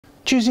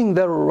Choosing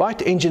the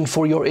right engine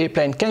for your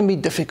airplane can be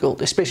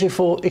difficult, especially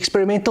for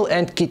experimental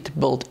and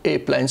kit-built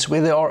airplanes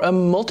where there are a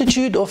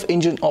multitude of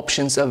engine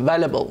options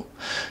available.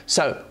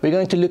 So we're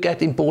going to look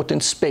at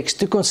important specs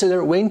to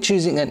consider when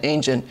choosing an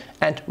engine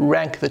and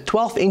rank the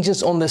 12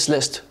 engines on this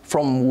list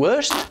from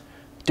worst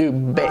to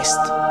best.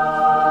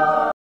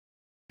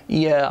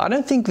 Yeah, I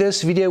don't think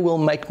this video will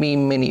make me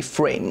many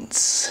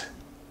friends.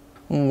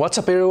 What's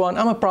up everyone,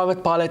 I'm a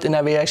private pilot and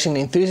aviation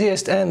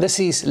enthusiast and this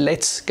is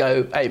Let's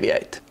Go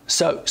Aviate.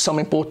 So some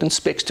important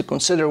specs to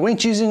consider when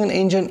choosing an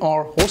engine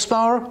are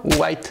horsepower,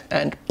 weight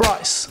and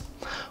price.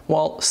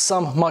 While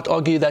some might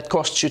argue that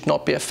cost should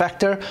not be a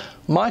factor,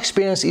 my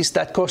experience is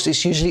that cost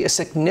is usually a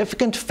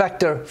significant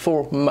factor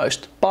for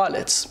most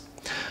pilots.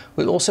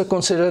 We'll also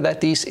consider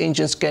that these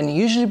engines can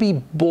usually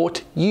be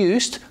bought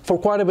used for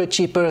quite a bit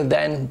cheaper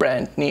than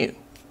brand new.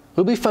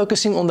 We'll be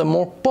focusing on the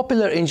more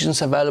popular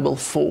engines available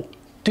for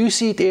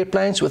two-seat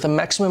airplanes with a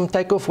maximum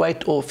takeoff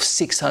weight of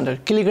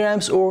 600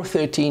 kilograms or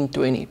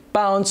 1320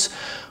 pounds,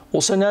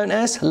 also known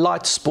as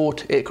light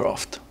sport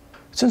aircraft.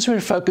 Since we're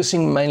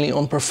focusing mainly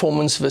on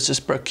performance versus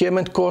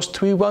procurement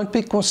cost, we won't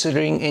be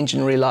considering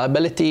engine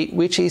reliability,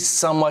 which is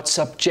somewhat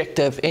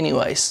subjective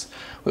anyways.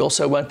 We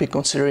also won't be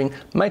considering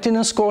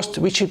maintenance cost,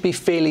 which should be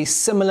fairly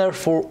similar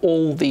for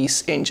all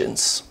these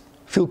engines.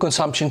 Fuel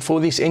consumption for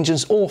these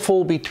engines all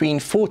fall between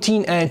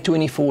 14 and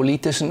 24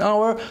 liters an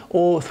hour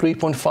or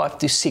 3.5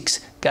 to 6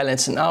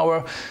 gallons an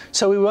hour,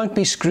 so we won't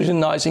be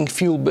scrutinizing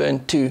fuel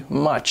burn too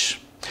much.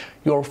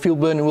 Your fuel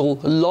burn will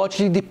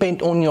largely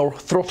depend on your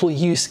throttle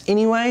use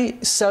anyway,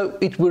 so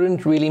it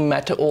wouldn't really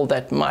matter all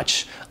that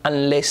much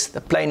unless the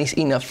plane is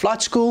in a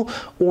flight school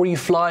or you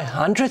fly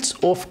hundreds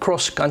of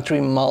cross-country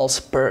miles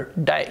per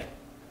day.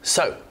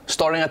 So,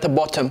 starting at the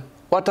bottom,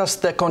 what does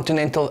the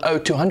Continental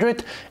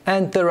O200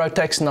 and the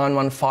Rotax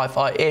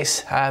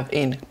 915IS have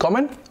in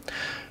common?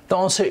 The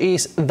answer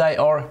is they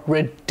are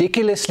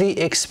ridiculously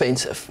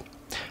expensive.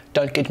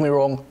 Don't get me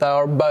wrong, they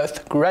are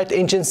both great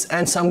engines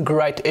and some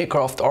great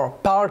aircraft are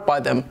powered by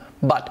them,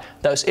 but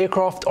those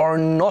aircraft are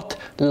not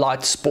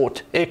light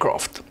sport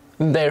aircraft.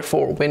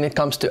 Therefore, when it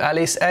comes to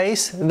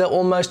LSAs, the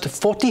almost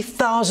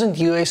 $40,000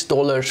 US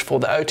for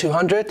the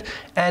O200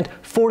 and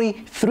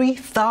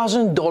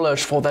 $43,000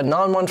 for the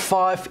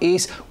 915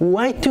 is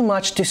way too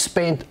much to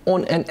spend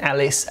on an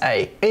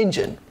LSA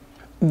engine.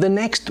 The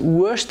next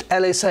worst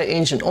LSA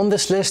engine on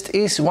this list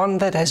is one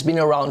that has been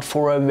around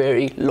for a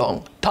very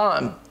long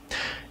time.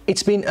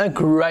 It's been a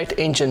great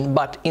engine,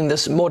 but in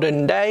this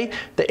modern day,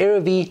 the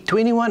AeroV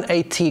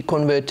 21AT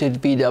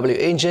converted VW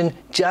engine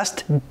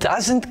just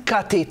doesn't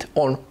cut it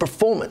on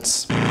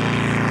performance.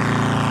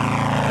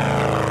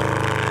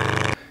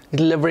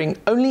 Delivering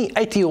only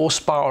 80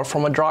 horsepower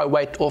from a dry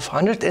weight of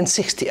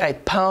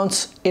 168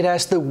 pounds, it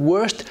has the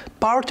worst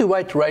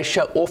power-to-weight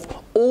ratio of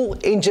all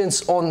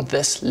engines on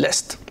this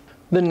list.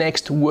 The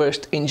next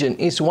worst engine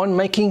is one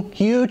making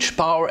huge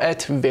power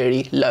at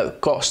very low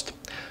cost.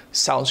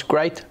 Sounds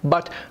great,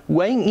 but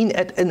weighing in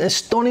at an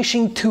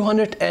astonishing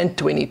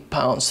 220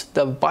 pounds,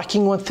 the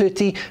Viking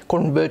 130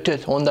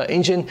 converted Honda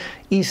engine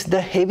is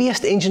the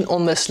heaviest engine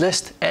on this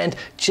list and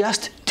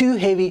just too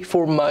heavy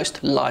for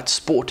most light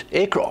sport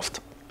aircraft.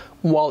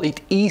 While it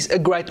is a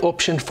great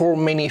option for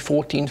many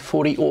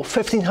 1440 or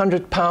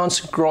 1500 pounds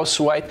gross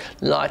weight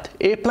light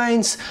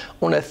airplanes,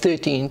 on a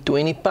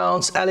 1320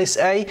 pounds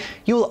LSA,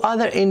 you'll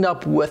either end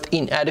up with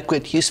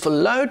inadequate useful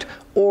load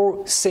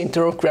or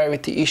center of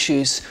gravity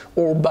issues,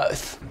 or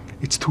both.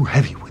 It's too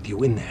heavy with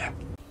you in there.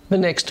 The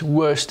next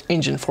worst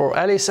engine for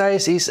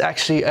LSAs is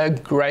actually a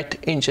great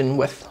engine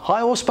with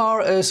high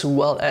horsepower as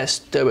well as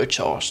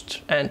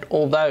turbocharged. And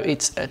although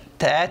it's a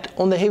tad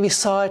on the heavy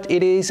side,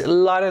 it is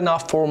light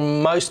enough for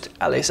most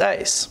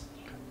LSAs.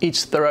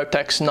 It's the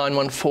Rotax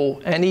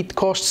 914 and it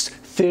costs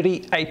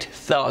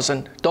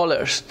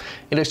 $38,000.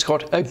 It has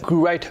got a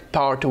great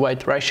power to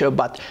weight ratio,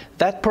 but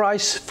that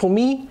price for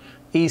me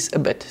is a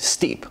bit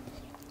steep.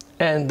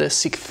 And the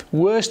sixth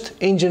worst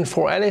engine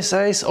for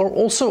LSAs are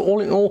also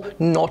all in all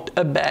not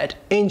a bad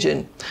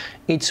engine.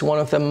 It's one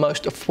of the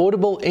most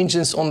affordable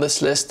engines on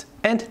this list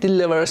and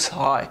delivers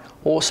high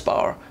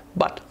horsepower.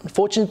 But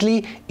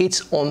unfortunately,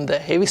 it's on the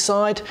heavy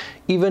side,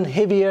 even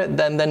heavier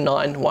than the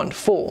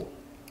 914.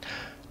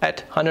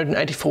 At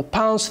 184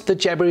 pounds, the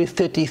Jabbery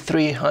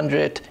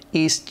 3300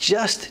 is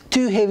just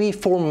too heavy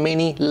for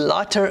many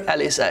lighter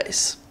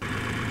LSAs.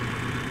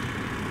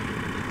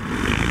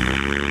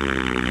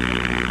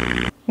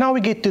 Now we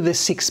get to the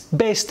 6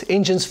 best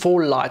engines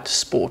for light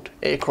sport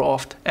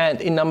aircraft, and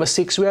in number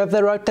 6 we have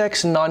the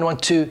Rotax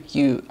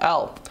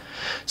 912UL.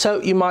 So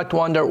you might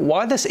wonder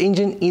why this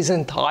engine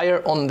isn't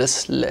higher on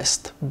this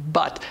list,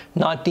 but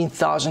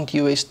 $19,000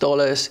 US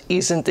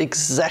isn't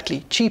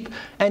exactly cheap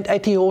and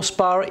 80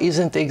 horsepower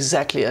isn't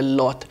exactly a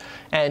lot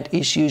and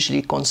is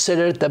usually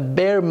considered the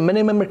bare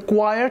minimum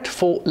required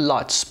for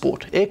light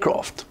sport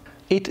aircraft.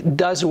 It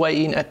does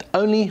weigh in at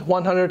only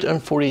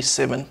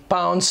 147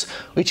 pounds,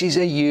 which is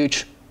a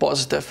huge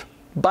positive,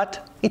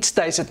 but it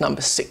stays at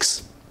number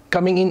 6.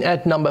 Coming in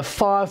at number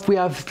 5, we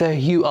have the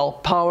UL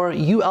Power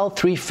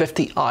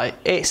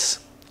UL350IS.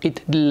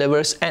 It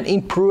delivers an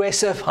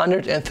impressive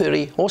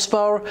 130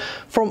 horsepower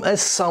from a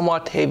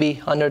somewhat heavy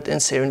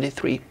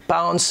 173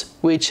 pounds,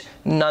 which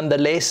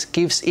nonetheless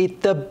gives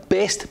it the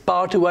best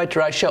power to weight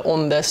ratio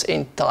on this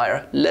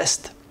entire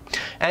list.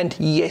 And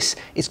yes,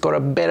 it's got a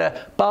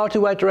better power to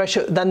weight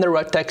ratio than the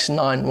Rotax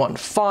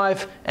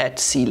 915 at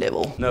sea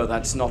level. No,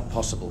 that's not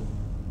possible.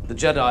 The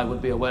Jedi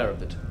would be aware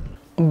of it.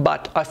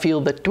 But I feel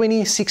the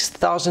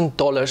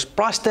 $26,000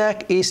 price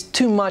tag is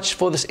too much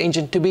for this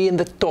engine to be in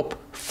the top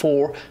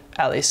 4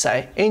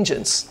 LSA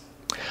engines.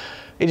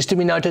 It is to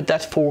be noted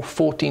that for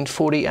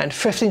 1440 and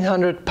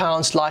 1500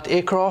 pounds light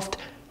aircraft,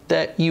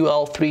 the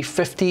UL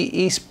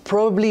 350 is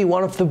probably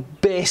one of the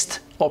best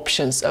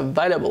options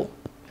available.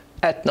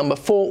 At number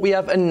 4, we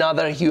have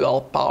another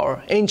UL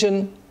Power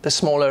engine, the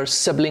smaller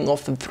sibling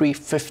of the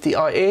 350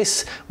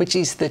 IS, which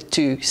is the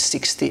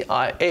 260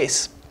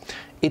 IS.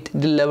 It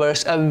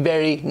delivers a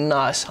very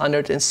nice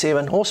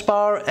 107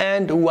 horsepower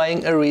and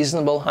weighing a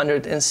reasonable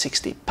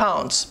 160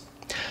 pounds.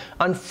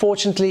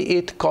 Unfortunately,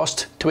 it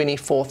cost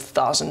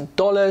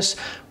 $24,000,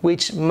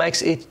 which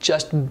makes it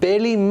just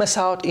barely miss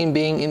out in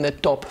being in the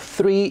top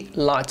 3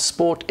 light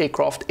sport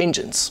aircraft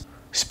engines.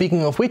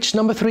 Speaking of which,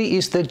 number 3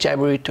 is the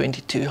Jabiru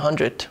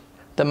 2200.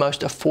 The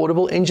most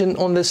affordable engine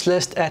on this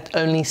list at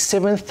only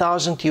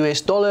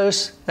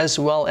 $7,000 as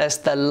well as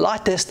the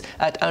lightest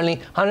at only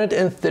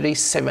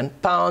 137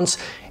 pounds.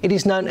 It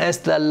is known as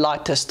the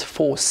lightest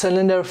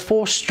 4-cylinder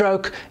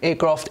 4-stroke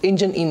aircraft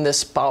engine in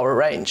this power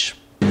range.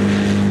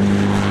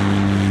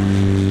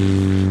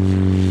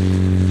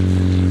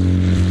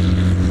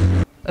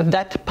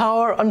 That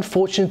power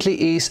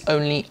unfortunately is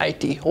only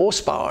 80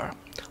 horsepower.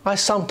 I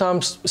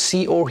sometimes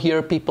see or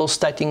hear people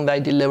stating they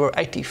deliver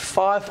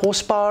 85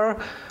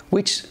 horsepower,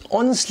 which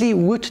honestly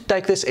would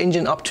take this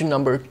engine up to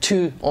number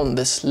 2 on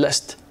this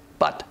list.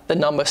 But the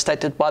number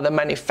stated by the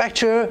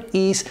manufacturer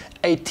is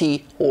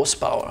 80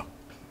 horsepower.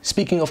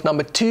 Speaking of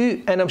number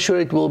 2, and I'm sure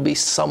it will be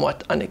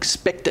somewhat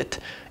unexpected,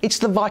 it's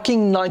the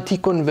Viking 90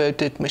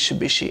 converted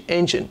Mitsubishi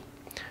engine.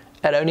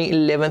 At only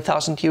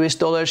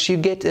 $11,000 you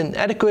get an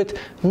adequate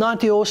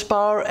 90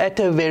 horsepower at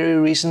a very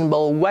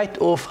reasonable weight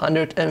of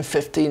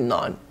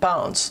 159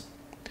 pounds.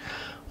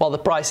 While the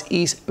price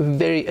is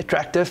very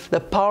attractive,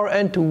 the power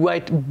and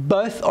weight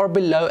both are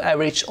below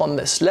average on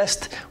this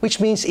list, which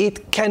means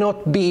it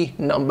cannot be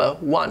number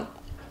 1.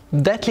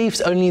 That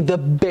leaves only the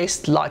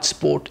best light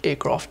sport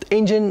aircraft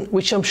engine,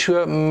 which I'm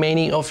sure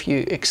many of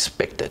you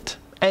expected.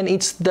 And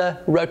it's the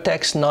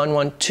Rotax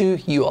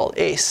 912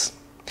 ULS.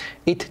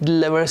 It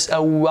delivers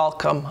a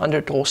welcome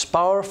 100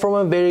 horsepower from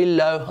a very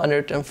low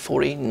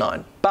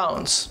 149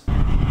 pounds.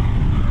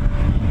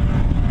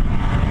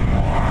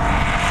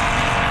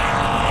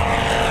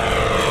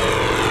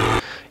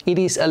 It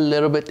is a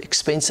little bit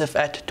expensive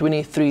at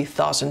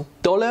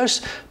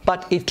 $23,000,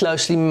 but it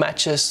closely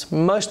matches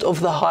most of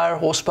the higher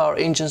horsepower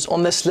engines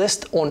on this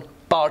list on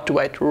power to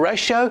weight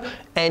ratio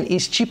and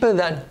is cheaper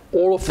than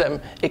all of them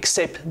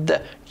except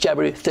the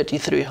Jabiru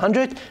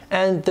 3300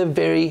 and the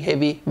very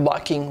heavy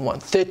Viking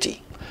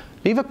 130.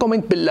 Leave a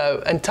comment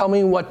below and tell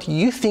me what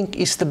you think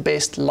is the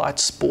best light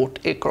sport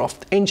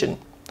aircraft engine.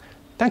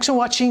 Thanks for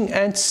watching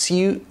and see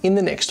you in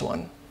the next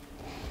one.